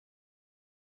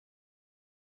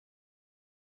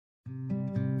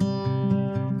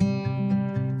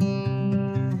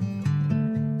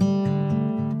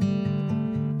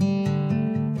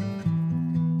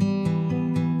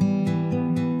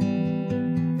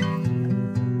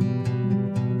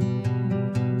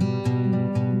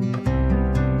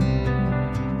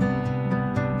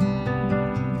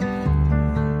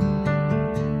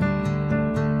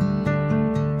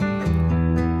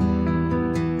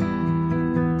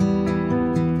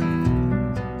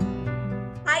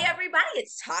Hi, everybody.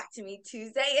 It's Talk to Me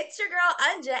Tuesday. It's your girl,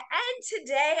 Anja. And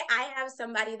today I have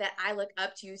somebody that I look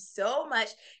up to so much.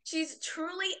 She's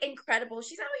truly incredible.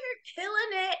 She's out here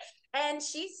killing it. And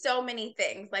she's so many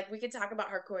things. Like, we could talk about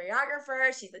her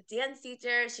choreographer. She's a dance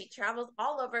teacher. She travels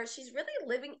all over. She's really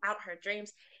living out her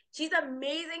dreams. She's an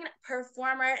amazing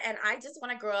performer. And I just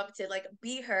want to grow up to like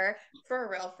be her for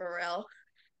real, for real.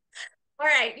 All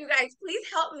right, you guys, please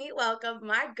help me welcome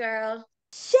my girl,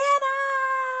 Shanna!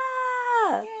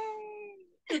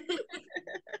 Yay!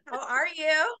 How are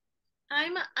you?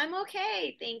 I'm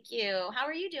okay, thank you. How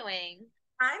are you doing?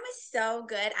 I'm so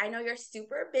good. I know you're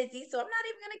super busy, so I'm not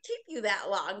even going to keep you that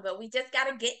long, but we just got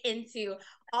to get into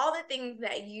all the things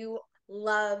that you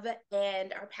love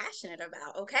and are passionate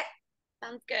about, okay?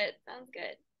 Sounds good. Sounds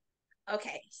good.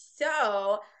 Okay,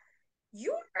 so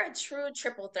you are a true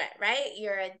triple threat, right?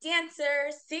 You're a dancer,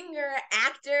 singer,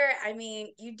 actor. I mean,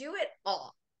 you do it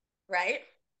all, right?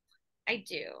 I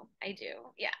do. I do.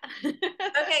 Yeah.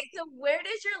 Okay, so where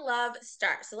does your love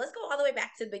start? So let's go all the way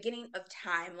back to the beginning of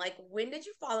time. Like, when did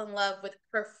you fall in love with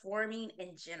performing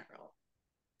in general?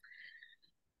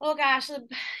 Oh gosh, it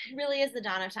really is the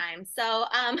dawn of time. So,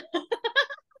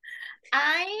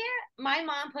 I my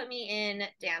mom put me in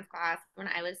dance class when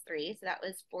I was 3, so that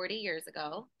was 40 years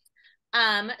ago.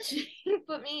 She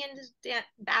put me into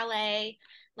ballet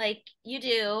like you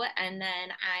do, and then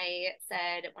I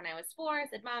said when I was 4, I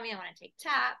said, "Mommy, I want to take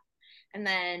tap." And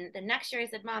then the next year I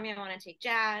said, "Mommy, I want to take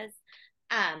jazz."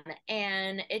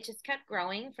 And it just kept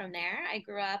growing from there. I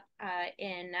grew up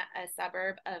in a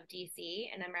suburb of DC,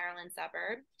 in a Maryland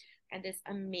suburb, and this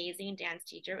amazing dance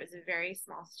teacher. It was a very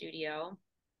small studio,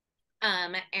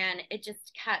 and it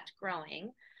just kept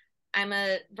growing. I'm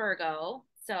a Virgo,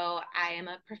 so I am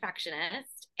a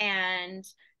perfectionist, and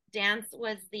dance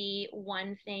was the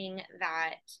one thing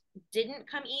that didn't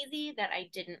come easy that I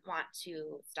didn't want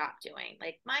to stop doing.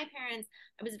 Like my parents,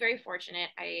 I was very fortunate.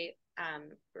 I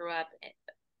grew up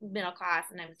middle class,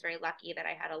 and I was very lucky that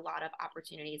I had a lot of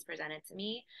opportunities presented to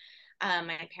me.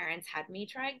 My parents had me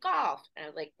try golf, and I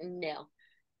was like, no.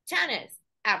 Tennis,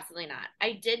 absolutely not.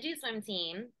 I did do swim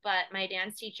team, but my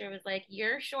dance teacher was like,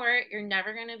 "You're short. You're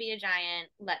never going to be a giant.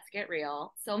 Let's get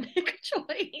real. So make a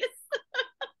choice."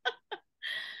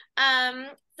 um,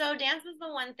 so dance was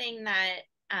the one thing that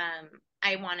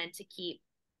I wanted to keep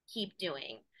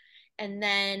doing. And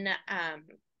then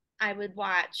I would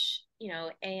watch,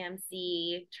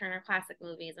 AMC Turner Classic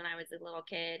Movies when I was a little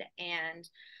kid. And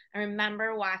I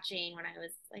remember watching when I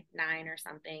was like 9 or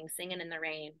something, Singing in the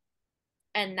Rain.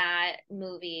 And that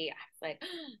movie, I was like,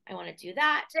 I want to do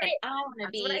that. And Great. I want to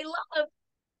That's what I be, love.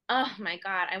 oh my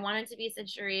God, I wanted to be Sid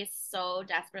Charisse so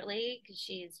desperately because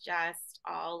she's just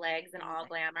all legs and all Amazing.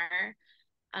 glamour.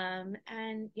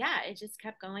 And yeah, it just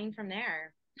kept going from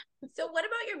there. So, what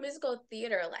about your musical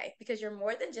theater life? Because you're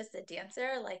more than just a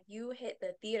dancer, like you hit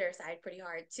the theater side pretty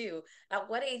hard too. At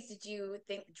what age did you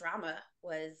think drama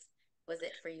was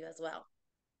it for you as well?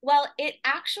 Well, it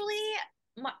actually,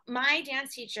 my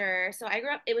dance teacher, so I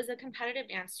grew up, it was a competitive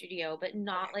dance studio, but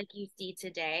not Okay. like you see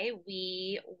today.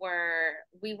 We were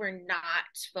not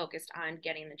focused on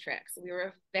getting the tricks. We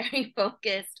were very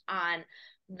focused on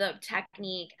the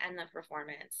technique and the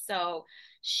performance. So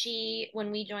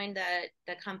when we joined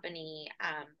the company,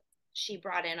 she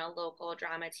brought in a local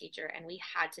drama teacher, and we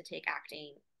had to take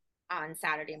acting on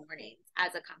Saturday mornings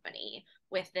as a company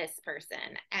with this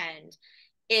person. And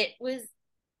it was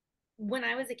when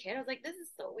I was a kid, I was like, this is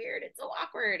so weird. It's so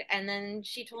awkward. And then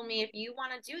she told me, if you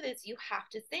want to do this, you have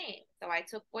to sing. So I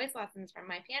took voice lessons from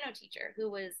my piano teacher,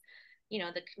 who was,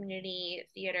 the community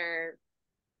theater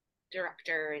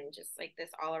director and just like this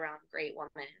all around great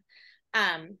woman.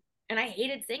 And I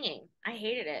hated singing. I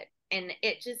hated it. And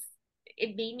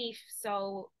it made me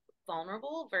so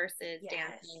vulnerable versus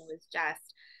dancing Yes. was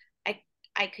just, I,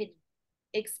 I could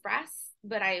express,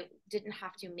 but I didn't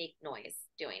have to make noise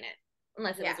doing it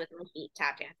unless it Yeah. was with my feet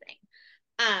tap dancing.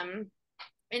 Um,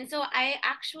 and so I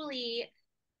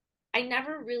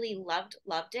never really loved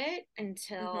it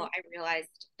until Hmm. I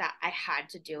realized that I had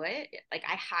to do it. Like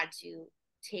I had to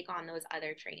take on those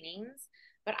other trainings.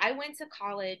 But I went to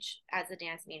college as a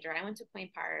dance major. I went to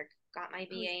Point Park, got my Oh,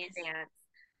 BA in yes. dance,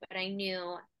 but I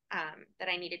knew that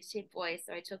I needed to take voice.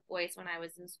 So I took voice when I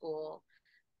was in school.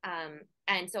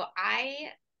 And so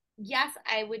yes,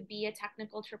 I would be a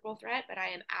technical triple threat, but I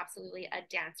am absolutely a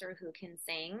dancer who can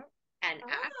sing and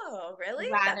act Oh, really?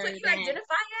 That's what rather you than,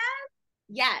 identify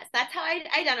yes, that's how I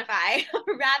identify.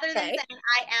 Rather as? than Okay. saying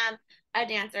I am a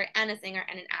dancer and a singer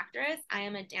and an actress, I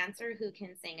am a dancer who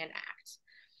can sing and act.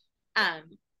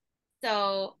 Um,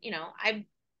 so,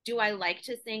 do I like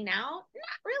to sing now?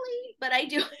 Not really, but I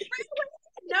do.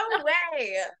 No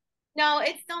way. No,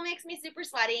 it still makes me super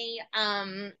sweaty.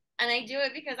 And I do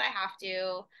it because I have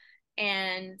to.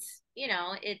 And,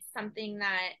 it's something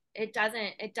that it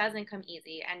doesn't come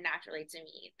easy and naturally to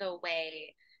me the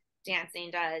way dancing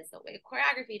does, the way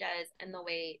choreography does, and the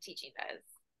way teaching does.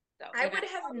 So I even would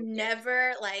after have all these years.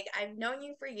 never, like, I've known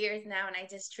you for years now, and I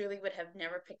just truly would have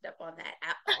never picked up on that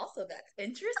at all. So that's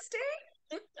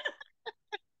interesting.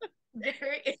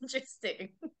 Very interesting.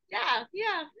 Yeah,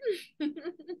 yeah.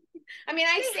 I mean,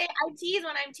 I tease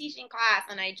when I'm teaching class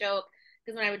and I joke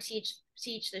because when I would teach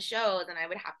the shows and I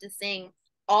would have to sing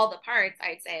all the parts,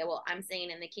 I'd say, well, I'm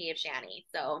singing in the key of Shanny.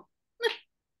 So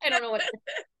I don't know what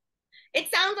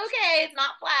it sounds okay. It's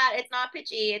not flat, it's not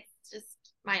pitchy, it's just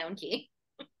my own key.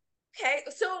 Okay,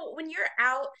 so when you're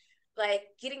out, like,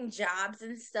 getting jobs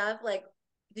and stuff, like,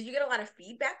 did you get a lot of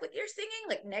feedback with your singing,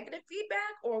 like negative feedback,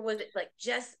 or was it like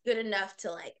just good enough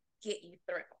to like get you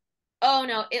through? Oh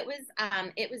no, it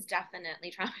was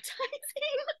definitely traumatizing.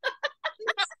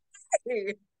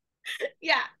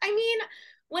 Yeah. I mean,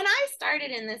 when I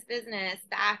started in this business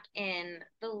back in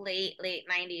the late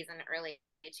 90s and early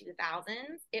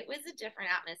 2000s, it was a different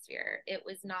atmosphere. It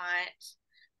was not,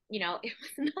 it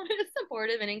was not a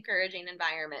supportive and encouraging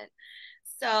environment.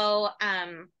 So,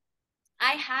 I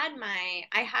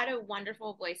had a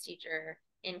wonderful voice teacher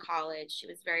in college. She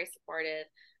was very supportive,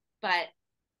 but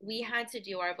we had to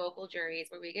do our vocal juries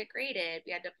where we get graded.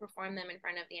 We had to perform them in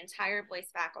front of the entire voice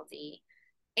faculty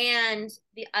and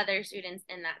the other students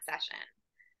in that session.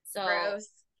 So Gross.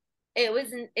 it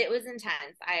was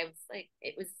intense. I was like,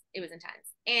 it was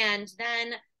intense. And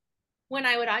then when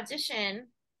I would audition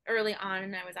early on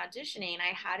and I was auditioning,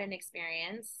 I had an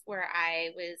experience where I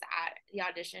was at the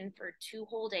audition for 2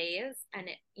 whole days and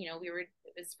it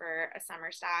was for a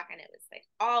summer stock and it was like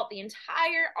all the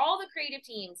creative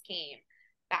teams came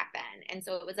back then. And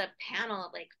so it was a panel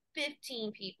of like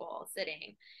 15 people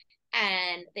sitting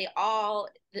and all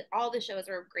the shows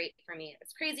were great for me. It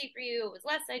was Crazy for You, it was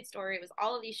West Side Story, it was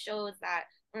all of these shows that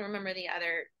I don't remember the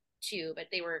other two, but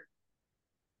they were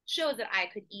shows that I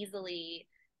could easily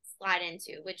slide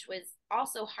into, which was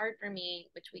also hard for me,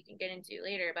 which we can get into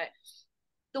later. But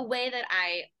the way that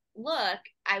I look,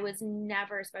 I was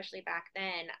never, especially back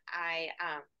then, I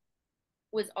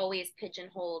was always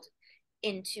pigeonholed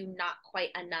into not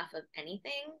quite enough of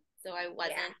anything. So I Yeah.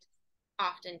 wasn't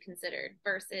often considered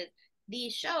versus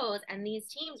these shows and these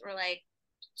teams were like,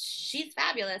 she's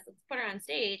fabulous. Let's put her on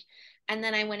stage. And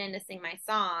then I went in to sing my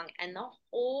song, and the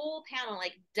whole panel,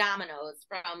 like dominoes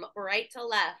from right to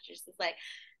left, just was like,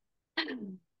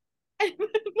 and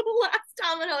the last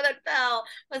domino that fell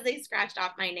was they scratched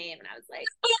off my name. And I was like,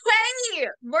 Hey, oh,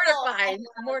 mortifying,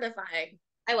 mortifying.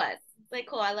 I was like,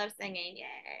 cool. I love singing.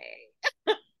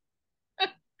 Yay.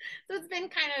 So it's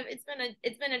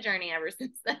been a journey ever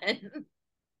since then.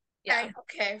 Yeah. Okay,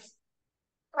 okay.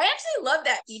 I actually love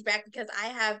that feedback because I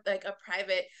have like a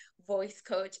private voice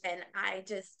coach, and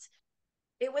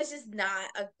it was just not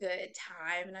a good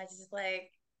time, and I just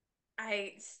like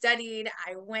I studied,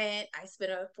 I went, I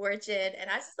spent a fortune, and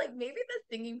I was just like, maybe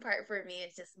the singing part for me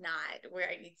is just not where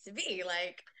I need to be.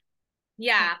 Like,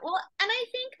 Yeah. Well, and I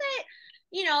think that,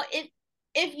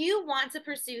 if you want to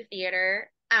pursue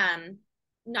theater,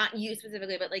 not you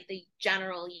specifically, but like the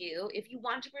general you, if you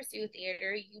want to pursue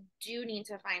theater, you do need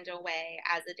to find a way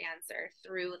as a dancer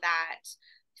through that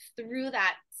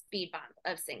speed bump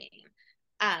of singing.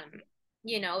 Um,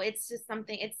 it's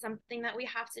something that we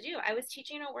have to do. I was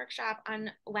teaching a workshop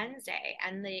on Wednesday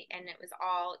and it was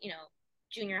all,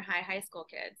 junior high school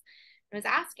kids. I was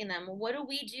asking them, what do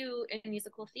we do in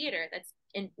musical theater that's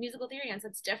in musical theater dance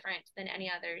that's different than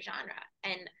any other genre?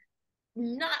 And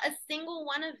not a single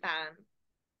one of them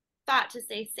thought to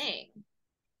say sing.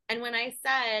 And when I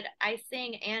said I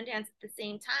sing and dance at the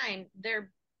same time,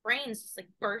 their brains just like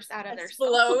burst out of their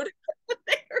skulls. explode.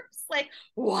 They were just like,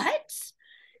 what?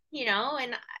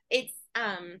 And it's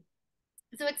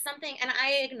so it's something, and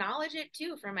I acknowledge it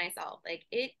too for myself. Like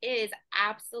it is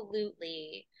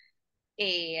absolutely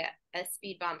a a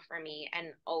speed bump for me and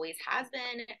always has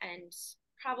been and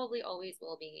probably always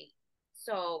will be.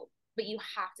 So, but you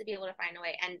have to be able to find a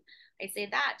way. And I say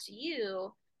that to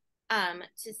you,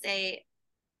 to say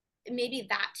maybe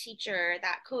that teacher,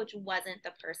 that coach wasn't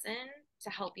the person to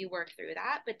help you work through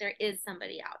that, but there is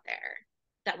somebody out there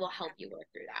that will help you work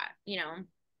through that, you know?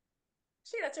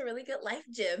 See, that's a really good life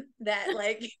gym that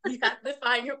like you have to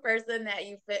find your person that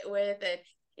you fit with. And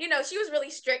she was really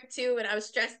strict too, and I was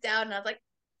stressed out and I was like,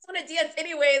 I want to dance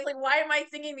anyways. Like, why am I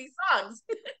singing these songs?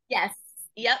 Yes.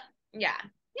 Yep. Yeah.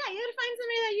 Yeah, you gotta find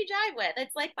somebody that you jive with.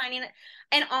 It's like finding it.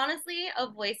 And honestly, a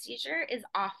voice teacher is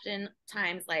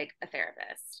oftentimes like a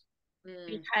therapist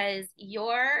Mm, because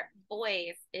your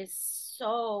voice is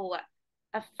so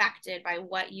affected by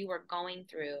what you are going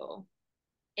through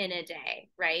in a day,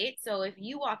 right? So if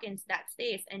you walk into that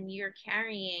space and you're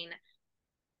carrying,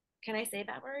 can I say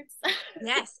bad words?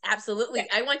 yes, absolutely.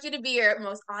 I want you to be your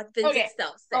most authentic Okay.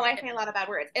 self. Oh, Say I it. say a lot of bad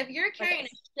words. If you're carrying Okay.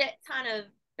 a shit ton of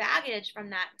baggage from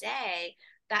that day,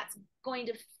 that's going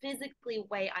to physically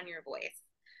weigh on your voice,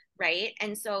 right?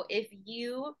 And so if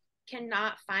you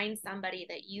cannot find somebody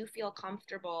that you feel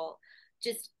comfortable,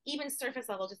 just even surface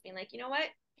level, just being like, you know what,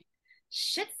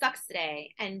 shit sucks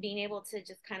today, and being able to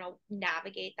just kind of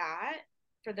navigate that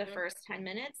for the Mm, first 10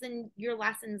 minutes, then your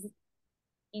lessons,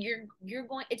 you're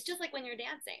going, it's just like when you're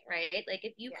dancing, right? Like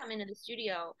if you yeah. come into the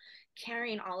studio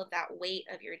carrying all of that weight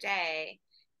of your day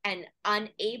and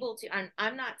unable to,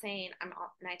 I'm not saying and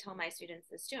I tell my students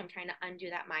this too, I'm trying to undo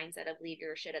that mindset of leave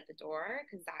your shit at the door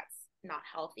because that's not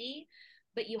healthy,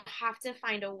 but you have to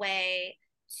find a way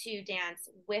to dance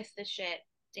with the shit,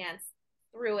 dance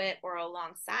through it or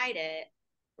alongside it,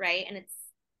 right? And it's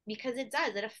because it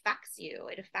affects you,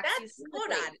 it affects you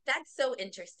Hold on. physically. That's so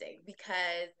interesting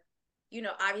because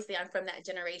obviously I'm from that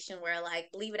generation where like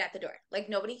leave it at the door. Like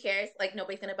nobody cares. Like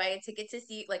nobody's gonna buy a ticket to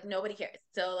see. Like nobody cares.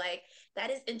 So like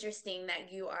that is interesting that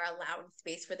you are allowing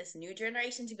space for this new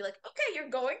generation to be like, okay, you're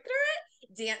going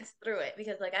through it, dance through it.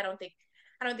 Because like I don't think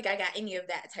I got any of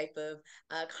that type of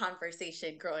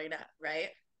conversation growing up, right?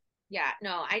 Yeah,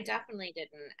 no, I definitely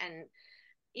didn't. And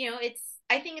it's,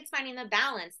 I think it's finding the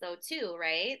balance though too,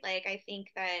 right? Like I think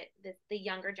that the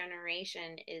younger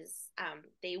generation is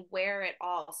they wear it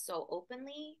all so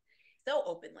openly. So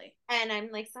openly. And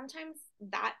I'm like, sometimes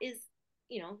that is,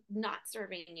 not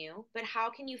serving you, but how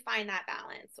can you find that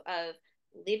balance of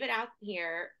leave it out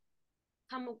here,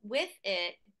 come with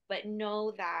it, but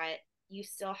know that you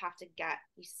still have to get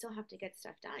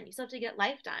stuff done. You still have to get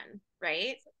life done,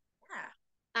 right?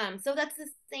 Yeah. So that's the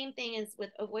same thing as with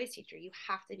a voice teacher. You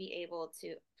have to be able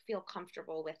to feel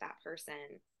comfortable with that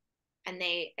person and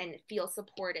feel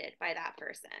supported by that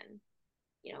person.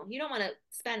 You don't want to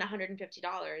spend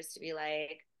 $150 to be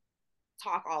like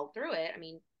talk all through it. I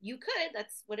mean, you could.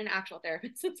 That's what an actual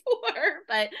therapist is for.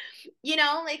 But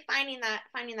like finding that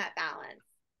balance.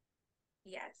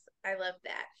 Yes, I love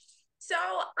that. So I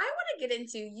want to get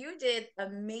into you did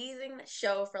amazing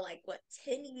show for like what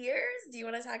 10 years? Do you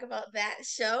want to talk about that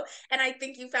show? And I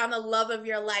think you found the love of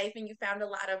your life and you found a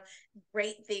lot of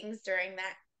great things during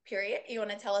that period. You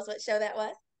want to tell us what show that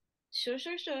was? Sure,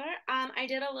 sure, sure. I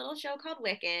did a little show called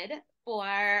Wicked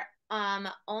for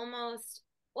almost,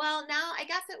 well, now I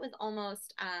guess it was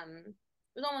almost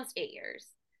 8 years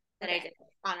that I Okay. did it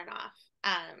on and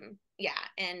off. Yeah,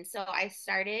 and so I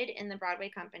started in the Broadway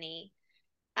company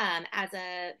as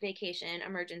a vacation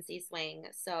emergency swing.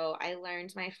 So I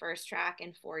learned my first track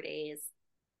in 4 days.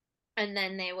 And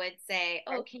then they would say,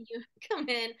 "Oh, can you come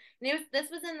in?" And this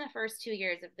was in the first 2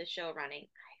 years of the show running.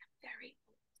 I am very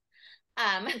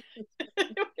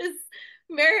it was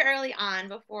very early on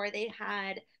before they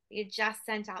had just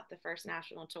sent out the first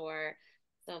national tour.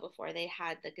 So before they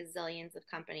had the gazillions of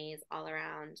companies all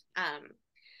around.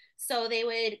 So they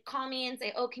would call me and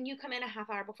say, "Oh, can you come in a half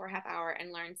hour before half hour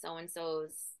and learn so and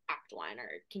so's act one, or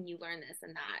can you learn this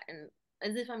and that?" And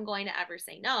as if I'm going to ever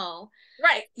say no.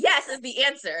 Right. Yes is the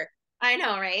answer. I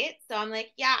know, right? So I'm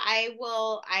like, yeah, I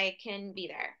will. I can be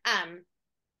there.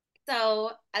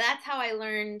 So that's how I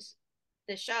learned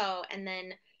the show. And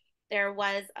then there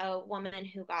was a woman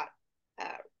who got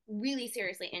uh, really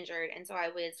seriously injured. And so I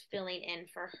was filling in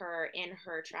for her in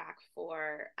her track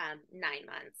for 9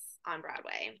 months on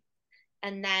Broadway.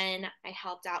 And then I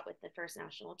helped out with the first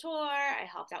national tour. I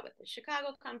helped out with the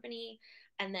Chicago company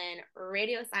and then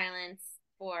radio silence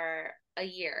for a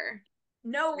year.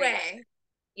 No Radio. way.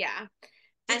 Yeah.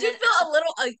 Did And you then, feel a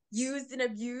little used and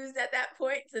abused at that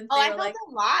point since oh, they I were felt like,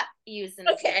 a lot used and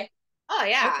abused. okay, Oh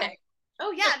yeah. okay.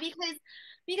 Oh yeah, because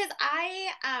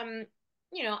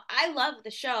I love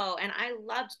the show and I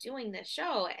loved doing this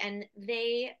show and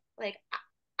they like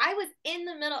I was in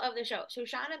the middle of the show. So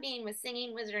Shanna Bean was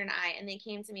singing Wizard and I and they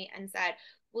came to me and said,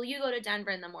 "Will you go to Denver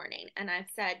in the morning?" And I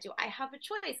said, "Do I have a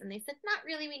choice?" And they said, "Not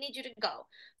really, we need you to go."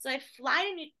 So I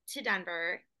fly to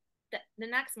Denver the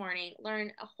next morning,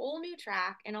 learn a whole new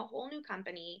track and a whole new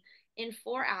company in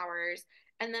 4 hours.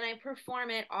 And then I perform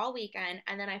it all weekend.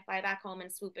 And then I fly back home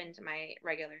and swoop into my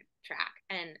regular track.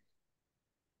 And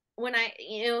when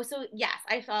so yes,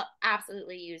 I felt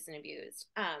absolutely used and abused.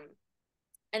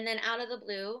 And then out of the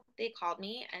blue, they called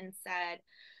me and said,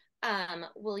 are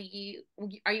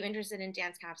you interested in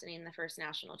dance captaining the first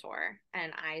national tour?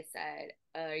 And I said,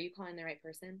 are you calling the right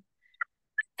person?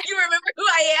 You remember who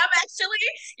I am, actually?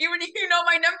 You know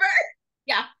my number?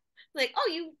 Yeah. Like, oh,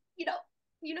 you know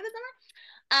this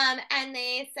number? And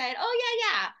they said, oh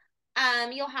yeah,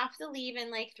 yeah. You'll have to leave in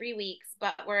like 3 weeks,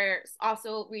 but we're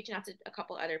also reaching out to a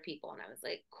couple other people. And I was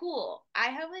like, cool. I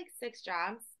have like 6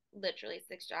 jobs, literally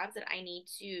 6 jobs that I need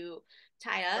to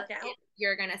tie up Work if out.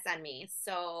 you're gonna send me.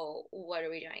 So what are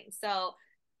we doing? So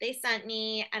they sent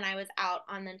me, and I was out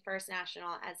on the first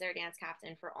national as their dance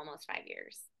captain for almost 5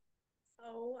 years.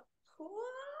 So cool.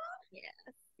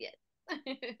 Yes, yes.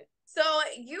 So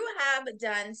you have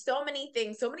done so many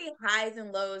things, so many highs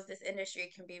and lows. This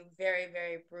industry can be very,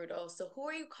 very brutal. So who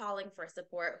are you calling for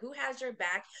support? Who has your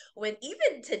back when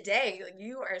even today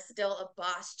you are still a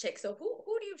boss chick? So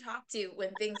who do you talk to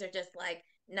when things are just like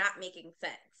not making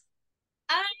sense?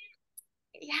 um,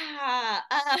 yeah.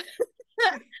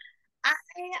 I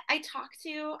I talk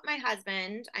to my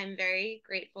husband. I'm very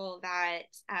grateful that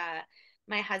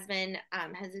my husband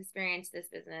has experienced this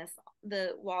business.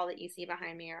 The wall that you see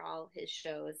behind me are all his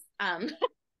shows.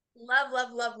 Love,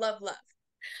 love, love, love, love.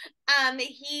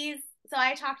 He's so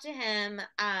I talked to him,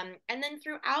 and then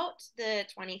throughout the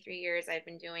 23 years I've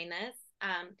been doing this,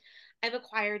 I've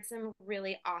acquired some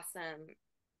really awesome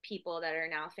people that are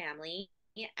now family,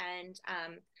 and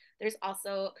there's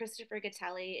also Christopher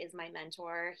Gattelli is my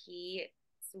mentor. He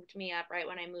swooped me up right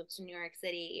when I moved to New York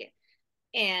City,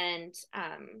 and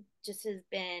just has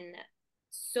been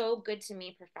so good to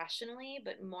me professionally,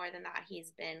 but more than that, he's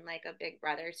been like a big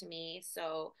brother to me.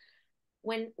 So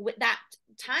when with that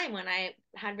time when I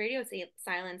had radio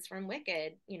silence from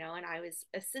Wicked, and I was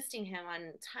assisting him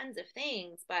on tons of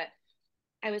things, but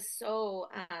I was so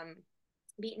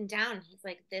beaten down. He's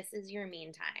like, "This is your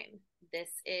mean time. This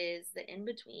is the in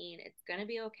between. It's gonna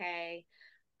be okay."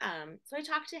 So I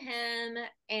talked to him,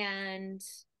 and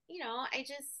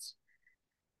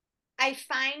I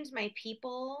find my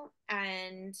people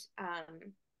and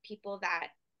people that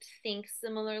think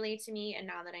similarly to me. And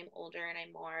now that I'm older and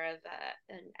I'm more of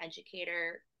an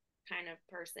educator kind of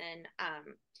person,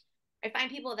 I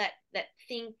find people that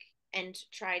think and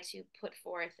try to put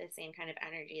forth the same kind of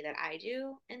energy that I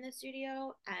do in the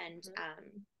studio. And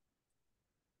Mhm.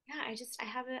 yeah, I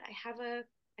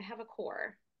have a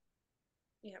core.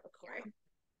 You have a core. Yeah.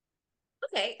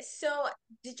 Okay, so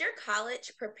did your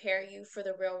college prepare you for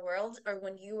the real world, or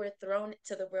when you were thrown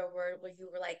to the real world, where you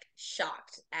were like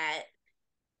shocked at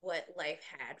what life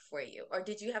had for you? Or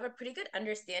did you have a pretty good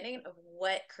understanding of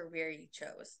what career you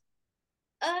chose?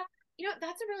 Uh,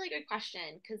 that's a really good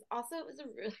question because also it was a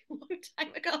really long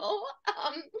time ago.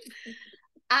 Um,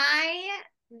 I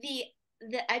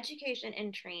the education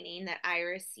and training that I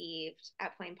received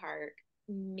at Plain Park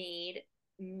made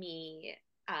me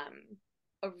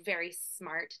a very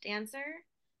smart dancer,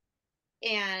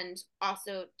 and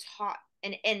also taught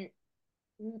and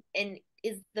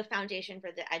is the foundation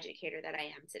for the educator that I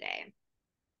am today.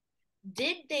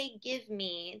 Did they give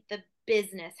me the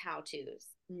business how tos?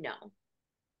 No.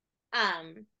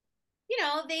 Um,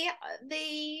 they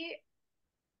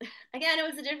again, it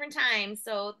was a different time,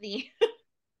 so the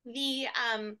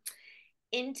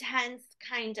intense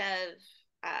kind of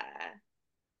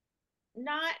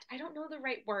not I don't know the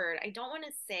right word. I don't want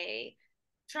to say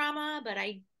trauma, but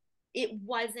it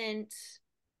wasn't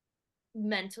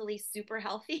mentally super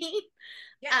healthy.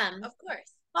 Yeah, um of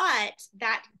course. but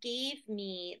that gave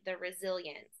me the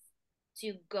resilience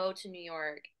to go to New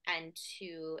York and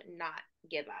to not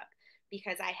give up,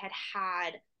 because I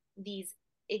had these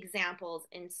examples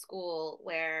in school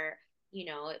where it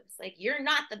was like, you're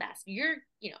not the best,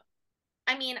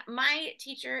 I mean, my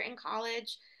teacher in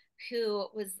college, who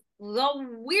was the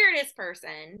weirdest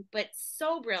person, but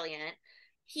so brilliant,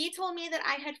 he told me that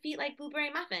I had feet like blueberry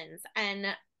muffins. And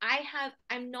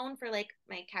I'm known for like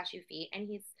my cashew feet. And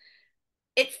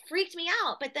it freaked me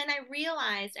out. But then I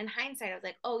realized in hindsight, I was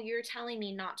like, oh, you're telling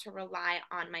me not to rely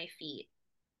on my feet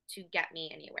to get me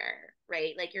anywhere,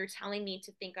 right? Like, you're telling me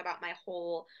to think about my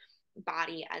whole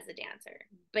body as a dancer.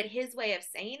 But his way of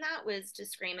saying that was to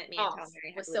scream at me and tell Off me I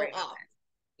had was so blueberry off. muffins.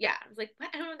 Yeah, I was like, what?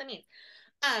 I don't know what that means.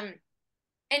 Um,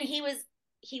 and he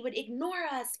would ignore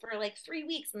us for like 3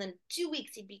 weeks, and then 2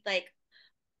 weeks he'd be like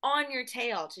on your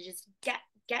tail to just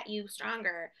get you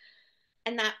stronger.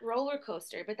 and that roller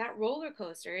coaster, but that roller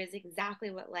coaster is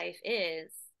exactly what life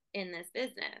is in this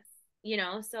business, you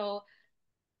know? So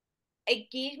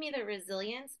it gave me the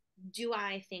resilience. Do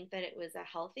I think that it was a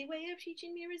healthy way of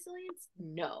teaching me resilience?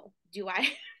 No. Do I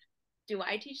do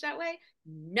I teach that way?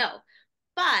 No.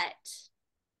 But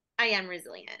I am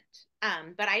resilient.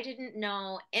 But I didn't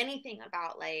know anything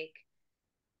about like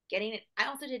getting it. I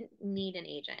also didn't need an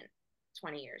agent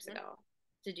 20 years ago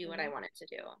to do what I Mm-hmm. wanted to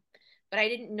do. But I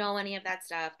didn't know any of that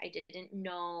stuff. I didn't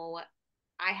know.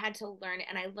 I had to learn it,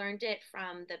 and I learned it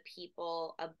from the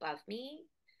people above me.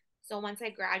 So once I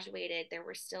graduated, there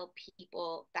were still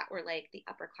people that were like the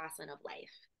upperclassmen of life.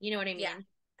 You know what I Yeah, mean?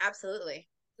 absolutely.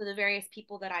 So the various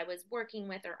people that I was working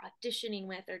with or auditioning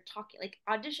with or talking, like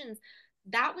auditions,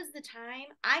 that was the time.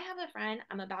 I have a friend,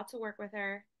 I'm about to work with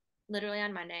her literally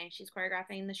on Monday. She's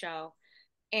choreographing the show.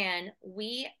 And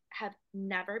we have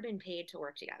never been paid to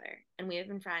work together. And we have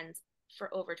been friends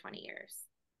for over 20 years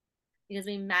because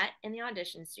we met in the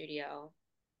audition studio.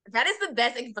 That is the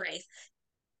best advice.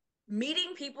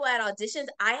 Meeting people at auditions,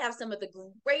 I have some of the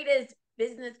greatest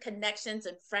business connections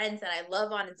and friends that I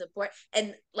love on and support.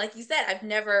 And like you said, I've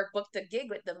never booked a gig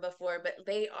with them before, but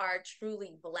they are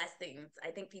truly blessings.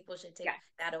 I think people should take Yes,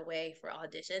 that away for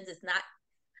auditions. It's not,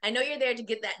 I know you're there to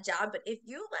get that job, but if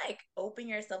you like open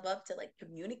yourself up to like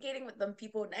communicating with them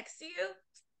people next to you,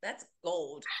 that's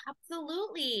gold.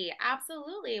 absolutely.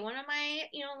 Absolutely. One of my,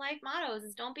 life mottos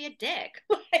is don't be a dick.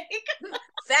 Like,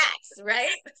 Facts, right?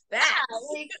 yeah, Facts.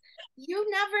 like you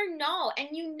never know. And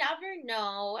you never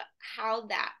know how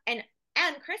that and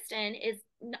Kristen is,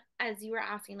 as you were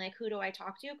asking, like, who do I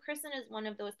talk to? Kristen is one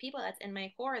of those people that's in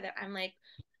my core that I'm like,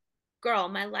 girl,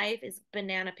 my life is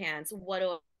banana pants. What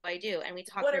do I do? And we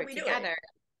talk What through are it we doing? together.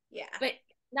 Yeah. But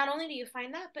not only do you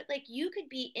find that, but like you could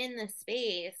be in the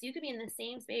space, you could be in the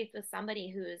same space with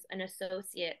somebody who's an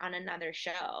associate on another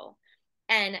show.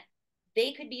 And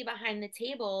they could be behind the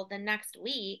table the next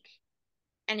week.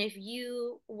 And if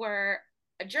you were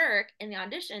a jerk in the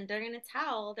audition, they're going to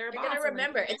tell their They're gonna boss. And like,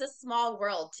 remember. It's a small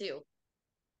world too.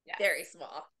 yes, Very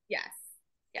small. yes,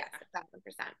 yes, Yeah.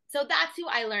 1,000%. So that's who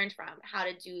I learned from how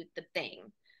to do the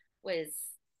thing was,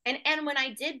 and when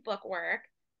I did book work,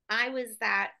 I was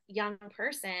that young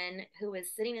person who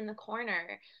was sitting in the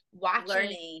corner watching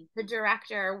Learning. the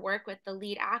director work with the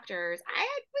lead actors. I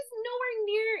was nowhere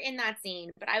near in that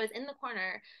scene, but I was in the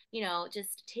corner,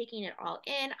 just taking it all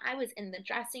in. I was in the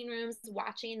dressing rooms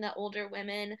watching the older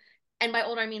women, and by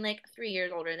older I mean like 3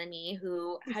 years older than me,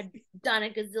 who had done a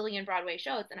gazillion Broadway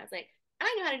shows, and I was like, and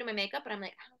I knew how to do my makeup, but I'm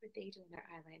like, how are they doing their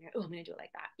eyeliner? Oh, I'm gonna do it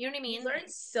like that. You know what I You mean? learn Like,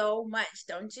 so much,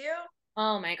 don't you?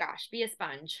 oh my gosh, be a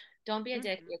sponge. Don't be a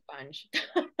dick, Mm-hmm. be a sponge.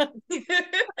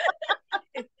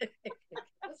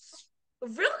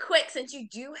 Real quick, since you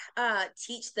do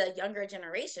teach the younger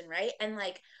generation, right? And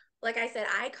like I said,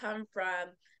 I come from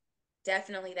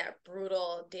definitely that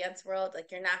brutal dance world.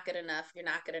 Like you're not good enough, you're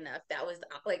not good enough. That was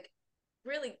like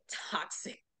really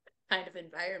toxic kind of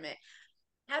environment.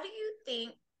 How do you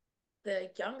think the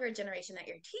younger generation that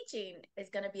you're teaching is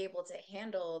going to be able to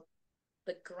handle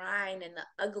the grind and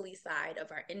the ugly side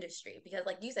of our industry? Because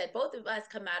like you said, both of us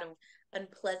come out of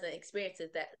unpleasant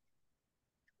experiences that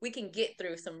we can get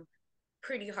through some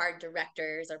pretty hard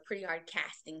directors or pretty hard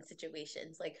casting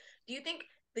situations. Like, do you think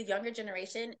the younger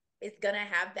generation is gonna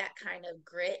have that kind of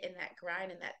grit and that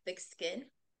grind and that thick skin?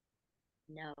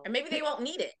 Or No. maybe they won't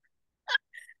need it.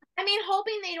 I mean,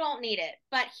 hoping they don't need it.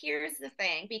 But here's the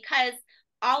thing, because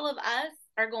all of us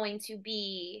are going to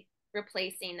be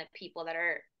replacing the people that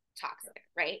are toxic,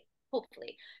 right?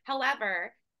 Hopefully.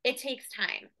 However, it takes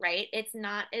time, right? It's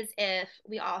not as if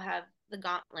we all have the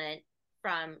gauntlet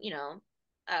from,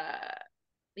 uh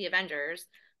the Avengers.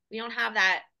 We don't have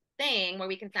that thing where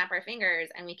we can snap our fingers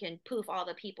and we can poof all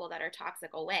the people that are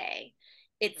toxic away.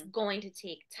 It's going to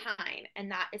take time.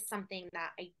 And that is something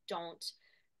that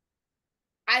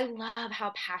I love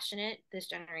how passionate this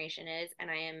generation is.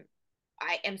 And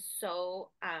I am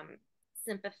so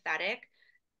sympathetic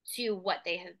to what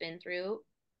they have been through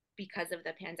because of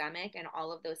the pandemic and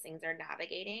all of those things they're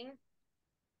navigating.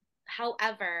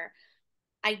 However,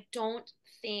 I don't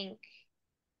think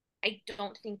I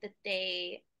don't think that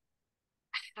they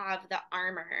have the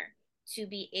armor to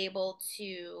be able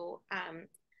to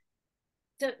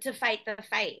fight the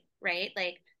fight, right?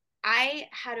 Like I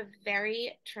had a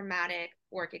very traumatic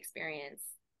work experience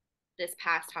this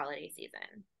past holiday season.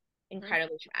 Mm-hmm.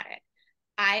 Incredibly traumatic.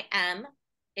 I am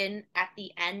in at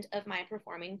the end of my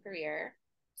performing career.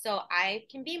 So I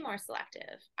can be more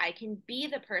selective. I can be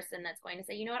the person that's going to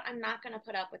say, you know what, I'm not going to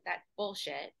put up with that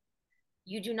bullshit.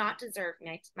 You do not deserve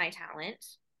my talent.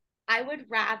 I would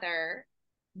rather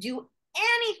do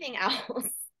anything else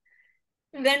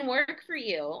than work for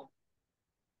you,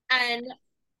 and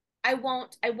I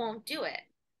won't do it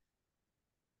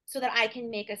so that I can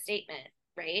make a statement,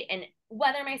 right? And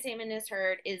whether my statement is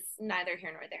heard is neither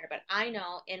here nor there, but I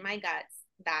know in my guts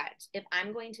that if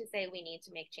I'm going to say we need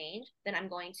to make change, then I'm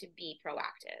going to be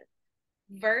proactive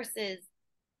versus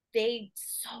they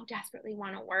so desperately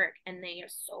want to work and they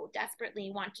so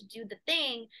desperately want to do the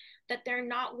thing that they're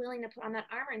not willing to put on that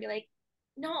armor and be like,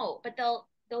 no, but they'll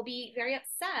be very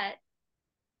upset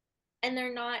and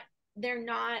they're not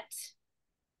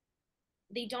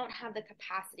they don't have the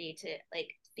capacity to like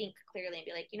think clearly and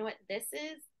be like, you know what, this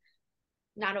is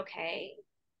not okay.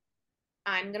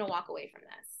 I'm gonna walk away from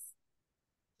this.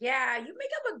 Yeah, you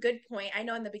make up a good point. I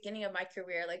know in the beginning of my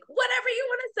career, like whatever you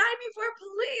want to sign me for,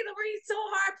 please. I'm working so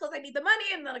hard. Plus, I need the money,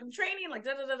 and then like, I'm training, like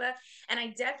da da da da. And I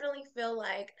definitely feel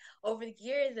like over the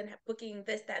years and booking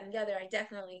this, that, and the other, I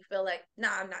definitely feel like,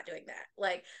 nah, I'm not doing that.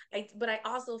 Like but I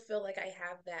also feel like I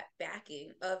have that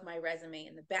backing of my resume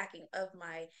and the backing of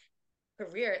my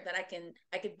career that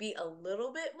I could be a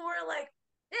little bit more like,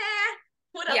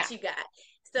 what Yeah, else you got?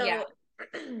 yeah.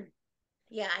 So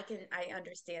yeah, I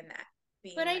understand that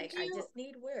being But I like, I do, just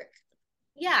need work.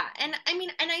 yeah. And I mean,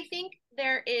 and I think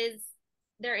there is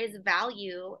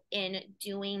value in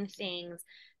doing things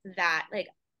that like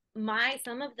my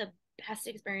some of the best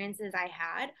experiences I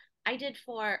had, I did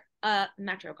for a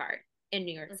Metro card in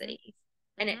New York Mm-hmm. City.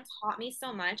 And it Mm-hmm. taught me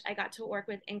so much. I got to work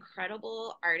with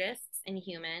incredible artists and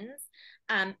humans.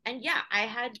 And yeah, I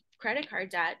had credit card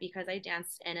debt because I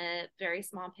danced in a very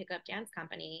small pickup dance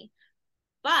company.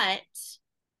 But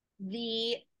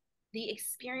the the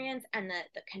experience and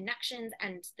the connections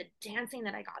and the dancing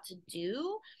that I got to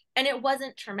do, and it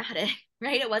wasn't traumatic,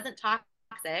 right? It wasn't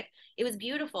toxic. It was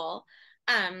beautiful.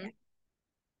 Yeah. Um,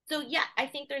 so yeah, I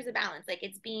think there's a balance. Like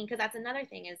it's being because that's another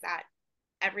thing is that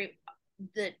every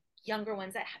the younger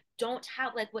ones that don't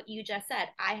have like what you just said,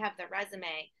 I have the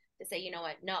resume to say, you know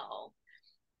what, no.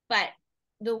 But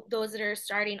those that are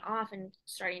starting off and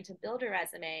starting to build a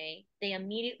resume, they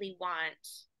immediately want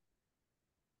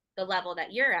the level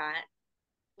that you're at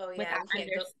Oh yeah, without we can't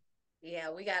under go.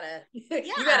 Yeah, we gotta.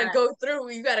 You gotta yeah, go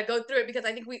through. You gotta go through it because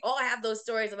I think we all have those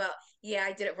stories about. Yeah,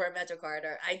 I did it for a Metro card,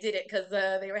 or I did it because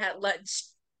they were had lunch.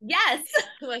 yes,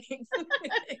 Like,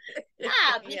 yeah,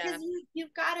 yeah. because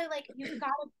you've got to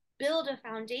build a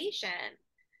foundation.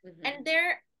 Hmm. And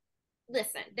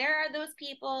listen, there are those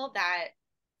people that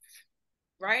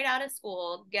right out of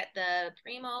school get the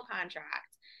primo contract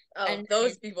Oh, and then,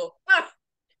 those people. Ah,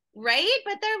 right,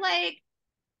 but they're like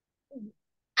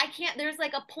I can't there's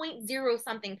like a point zero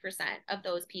something percent of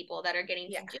those people that are getting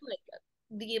yeah. to do it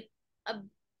the uh,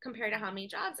 compared to how many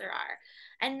jobs there are.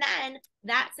 And then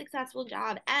that successful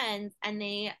job ends and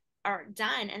they are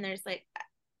done and there's like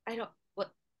I don't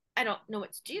what I don't know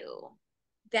what to do.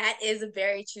 That is a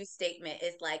very true statement.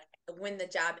 It's like when the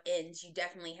job ends, you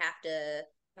definitely have to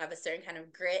have a certain kind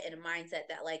of grit and a mindset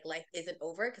that like life isn't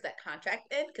over because that contract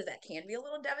ends, because that can be a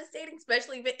little devastating,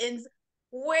 especially if it ends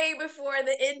way before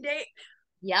the end date.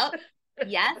 Yep.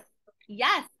 Yes.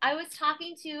 Yes. I was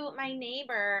talking to my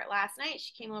neighbor last night.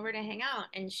 She came over to hang out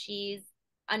and she's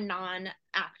a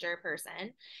non-actor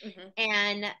person. Hmm.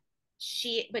 And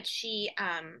she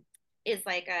is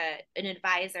like an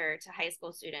advisor to high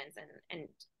school students and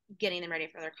getting them ready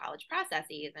for their college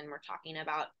processes. And we're talking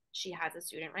about she has a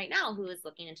student right now who is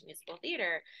looking into musical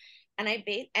theater. And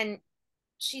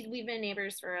we've been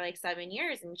neighbors for like 7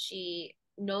 years and she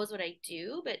knows what I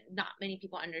do, but not many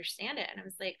people understand it. And I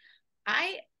was like,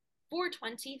 I, for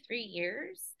 23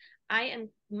 years,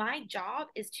 my job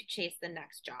is to chase the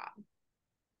next job.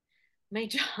 My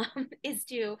job is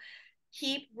to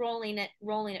keep rolling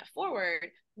it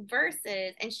forward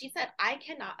versus, and she said, I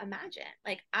cannot imagine.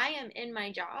 Like, I am in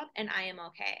my job and I am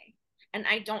okay. And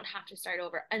I don't have to start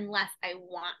over unless I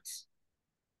want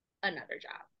another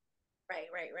job. Right,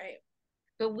 right, right.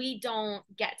 But we don't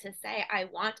get to say I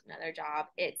want another job.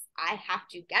 It's I have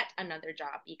to get another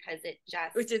job because it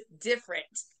Which just is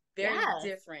different, very yes.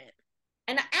 different.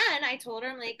 And I told her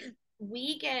I'm like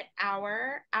we get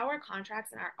our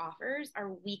contracts and our offers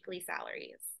are weekly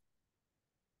salaries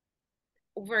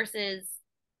versus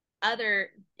other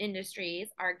industries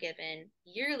are given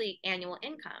yearly annual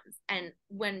incomes. And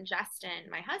when Justin,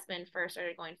 my husband, first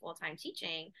started going full-time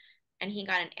teaching and he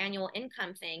got an annual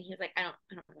income thing, he was like, I don't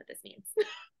know what this means.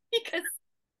 Because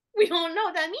we don't know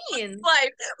what that means. Life,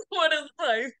 what is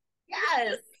life?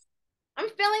 Yes.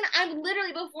 I'm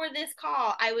literally before this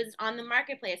call, I was on the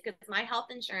marketplace because my health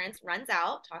insurance runs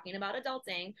out, talking about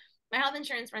adulting. My health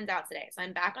insurance runs out today. So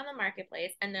I'm back on the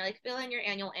marketplace and they're like, fill in your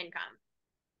annual income.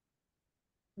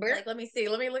 Like, let me see.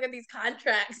 Let me look at these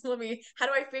contracts. How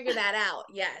do I figure that out?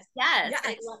 Yes. Yes, Yes.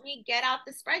 like let me get out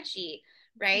the spreadsheet,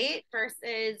 right?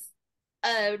 Versus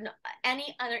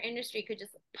any other industry could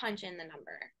just punch in the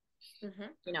number,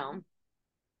 you know.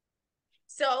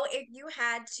 So if you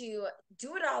had to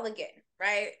do it all again,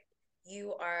 right?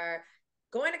 You are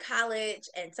going to college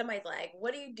and somebody's like,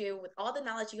 what do you do with all the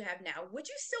knowledge you have now? Would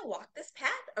you still walk this path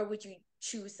or would you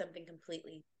choose something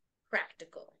completely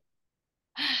practical?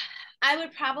 I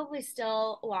would probably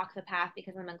still walk the path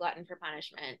because I'm a glutton for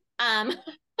punishment.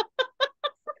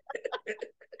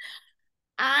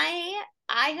 I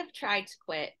have tried to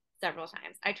quit several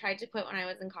times. I tried to quit when I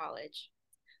was in college.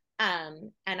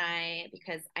 And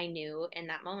because I knew in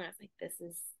that moment, I was like, this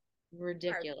is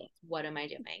ridiculous. What am I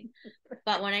doing?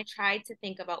 But when I tried to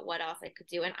think about what else I could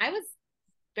do, and I was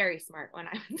very smart when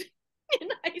I was in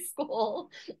high school,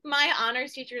 my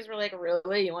honors teachers were like,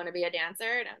 really? You want to be a dancer?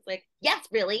 And I was like, yes,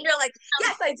 really. You're like,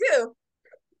 yes, I do.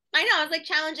 I know. I was like,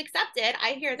 challenge accepted.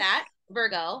 I hear that,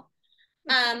 Virgo.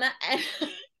 And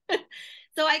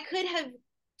so I could have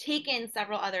taken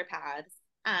several other paths.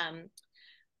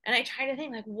 And I try to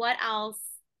think like, what else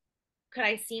could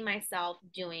I see myself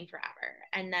doing forever?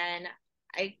 And then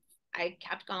I I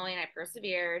kept going. I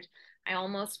persevered. I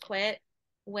almost quit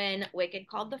when Wicked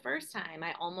called the first time.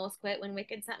 I almost quit when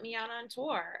Wicked sent me out on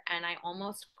tour, and I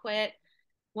almost quit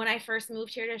when I first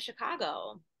moved here to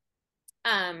Chicago.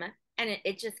 Um, and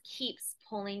it just keeps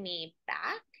pulling me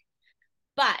back.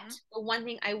 But the one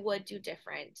thing I would do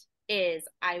different is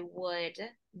I would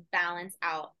balance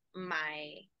out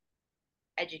my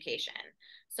education.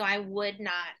 So I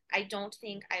don't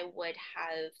think I would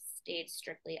have stayed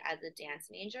strictly as a dance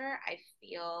major. I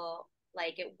feel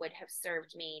like it would have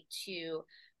served me to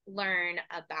learn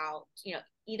about,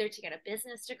 either to get a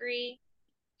business degree.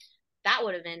 That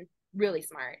would have been really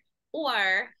smart.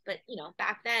 But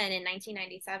back then in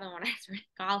 1997 when I started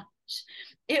college,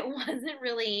 it wasn't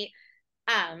really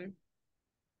um,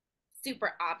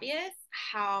 super obvious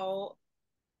how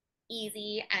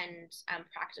easy and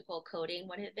practical coding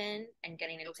would have been, and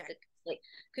getting into like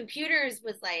computers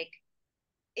was like,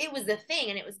 it was a thing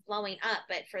and it was blowing up,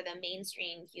 but for the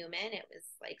mainstream human it was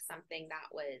like something that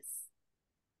was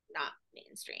not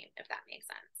mainstream, if that makes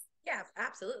sense. Yeah,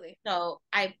 absolutely. So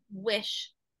I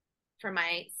wish for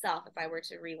myself, if I were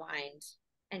to rewind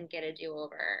and get a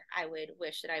do-over, I would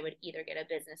wish that I would either get a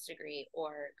business degree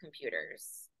or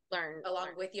computers, Along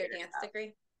learn with your dance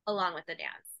degree. along with the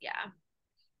dance. Yeah.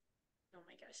 Oh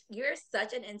my gosh, you're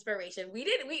such an inspiration.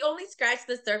 We only scratched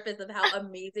the surface of how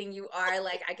amazing you are.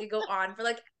 Like, I could go on for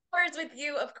like hours with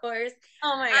you, of course.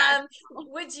 Oh my gosh.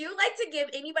 Would you like to give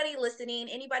anybody listening,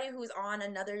 anybody who's on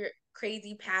another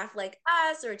crazy path like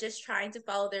us, or just trying to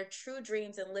follow their true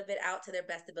dreams and live it out to their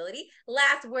best ability,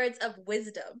 last words of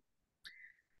wisdom?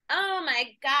 Oh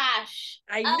my gosh.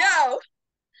 I know.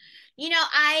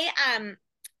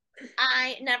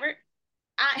 I never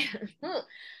I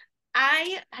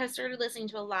I have started listening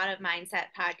to a lot of mindset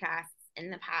podcasts in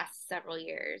the past several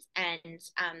years, and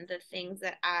the things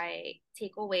that I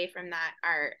take away from that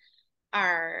are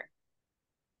a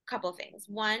couple things.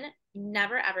 One,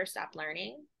 never ever stop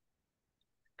learning.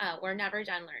 We're never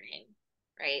done learning,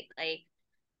 right? Like,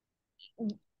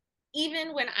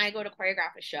 even when I go to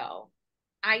choreograph a show,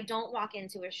 I don't walk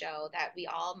into a show that we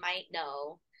all might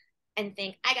know and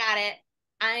think, I got it.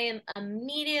 I am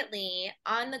immediately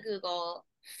on the Google,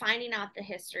 finding out the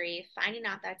history, finding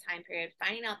out that time period,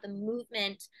 finding out the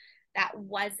movement that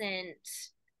wasn't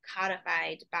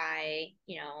codified by,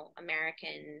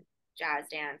 American jazz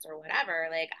dance or whatever.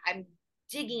 Like, I'm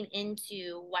digging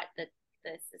into what the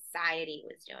society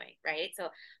was doing, right? So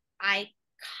I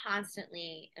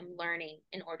constantly am learning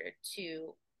in order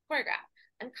to choreograph.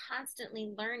 I'm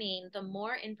constantly learning the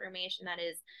more information that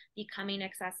is becoming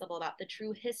accessible about the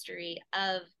true history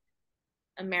of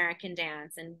American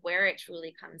dance and where it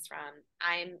truly comes from.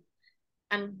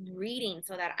 I'm reading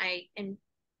so that I am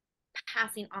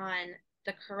passing on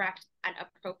the correct and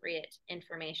appropriate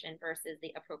information versus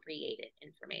the appropriated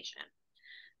information.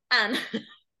 Um,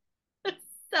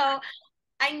 so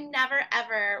I never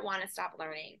ever want to stop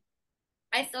learning.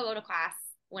 I still go to class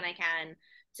when I can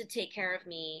to take care of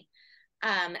me.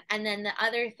 And then the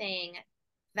other thing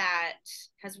that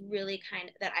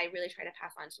that I really try to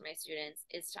pass on to my students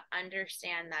is to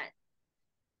understand that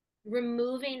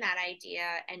removing that idea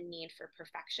and need for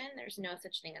perfection, there's no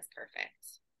such thing as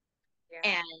perfect.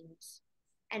 Yeah.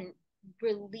 And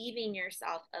relieving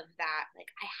yourself of that, like,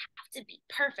 I have to be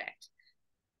perfect.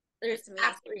 There's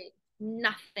absolutely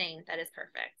nothing that is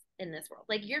perfect in this world.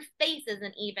 Like, your face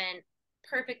isn't even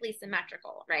perfectly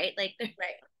symmetrical, right? Like,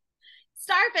 right.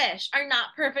 starfish are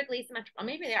not perfectly symmetrical.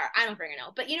 Maybe they are. I don't freaking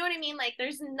know. But you know what I mean? Like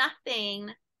there's nothing,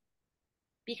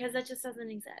 because that just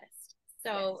doesn't exist.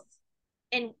 So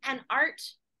Yes. and art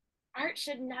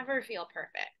should never feel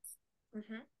perfect.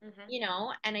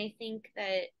 And I think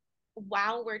that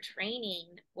while we're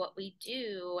training what we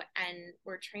do, and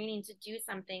we're training to do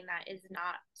something that is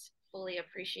not fully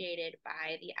appreciated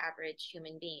by the average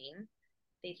human being,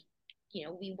 they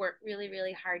we work really,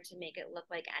 really hard to make it look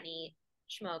like any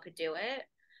schmo could do it.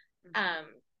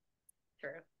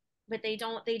 True. But they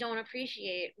don't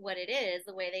appreciate what it is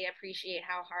the way they appreciate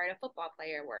how hard a football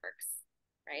player works,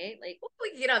 right? Like,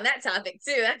 we can get on that topic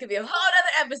too. That could be a whole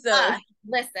other episode.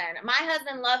 Listen, my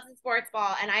husband loves the sports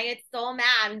ball, and I get so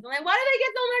mad. He's like, why do they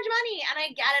get so much money? And I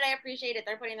get it. I appreciate it.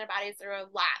 They're putting their bodies through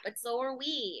a lot, but so are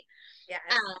we. Yes.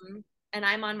 And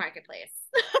I'm on Marketplace.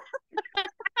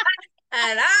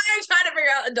 And I'm trying to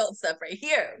figure out adult stuff right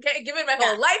here. Okay, giving my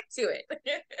whole life to it.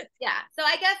 Yeah. So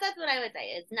I guess that's what I would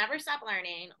say is never stop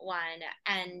learning, one,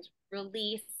 and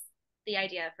release the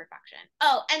idea of perfection.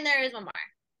 Oh, and there is one more.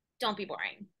 Don't be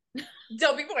boring.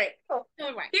 Don't be boring. Don't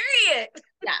be boring. Period.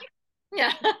 Yeah.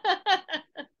 Yeah.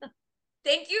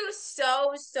 Thank you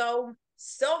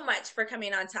so much for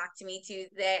coming on Talk to Me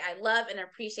Tuesday. I love and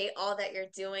appreciate all that you're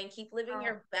doing. Keep living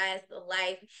your best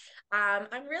life.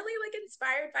 I'm really like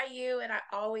inspired by you, and I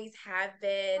always have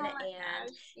been. Oh my and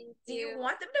gosh, do you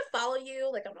want them to follow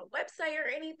you like on a website or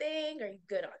anything? Are you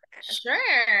good on that?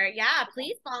 Sure. Yeah.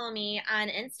 Please follow me on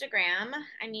Instagram.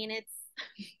 I mean,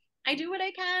 I do what I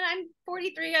can. I'm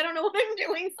 43. I don't know what I'm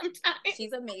doing sometimes.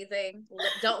 She's amazing.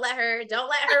 Don't let her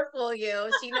fool you.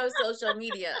 She knows social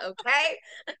media, okay?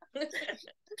 I'm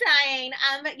trying.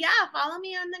 But yeah, follow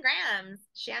me on the grams,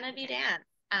 Shanna V Dance.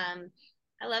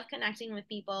 I love connecting with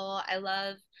people. I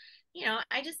love,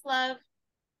 I just love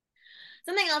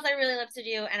something else I really love to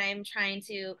do, and I'm trying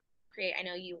to create. I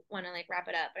know you want to like wrap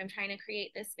it up, but I'm trying to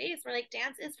create this space where like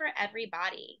dance is for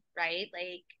everybody, right?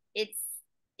 Like it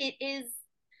is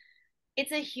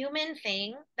it's a human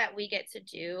thing that we get to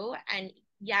do. And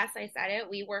yes, I said it,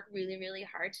 we work really, really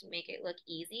hard to make it look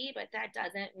easy, but that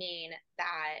doesn't mean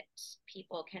that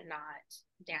people cannot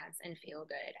dance and feel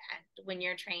good. And when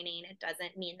you're training, it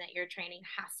doesn't mean that your training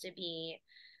has to be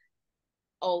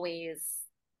always,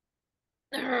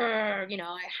 I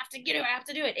have to get it, I have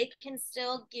to do it. It can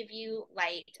still give you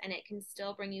light, and it can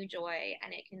still bring you joy,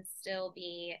 and it can still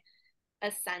be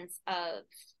a sense of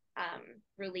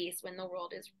release when the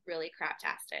world is really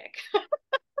craptastic.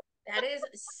 That is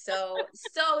so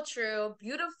true.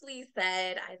 Beautifully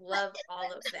said. I love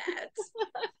all of that.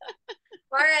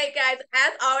 All right, guys.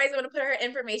 As always, I'm going to put her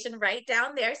information right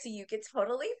down there so you can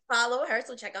totally follow her.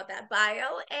 So check out that bio.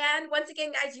 And once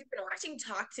again, guys, you've been watching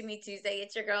Talk to Me Tuesday.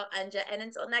 It's your girl, Anja. And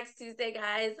until next Tuesday,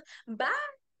 guys, bye.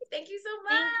 Thank you so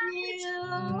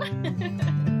much. Thank you.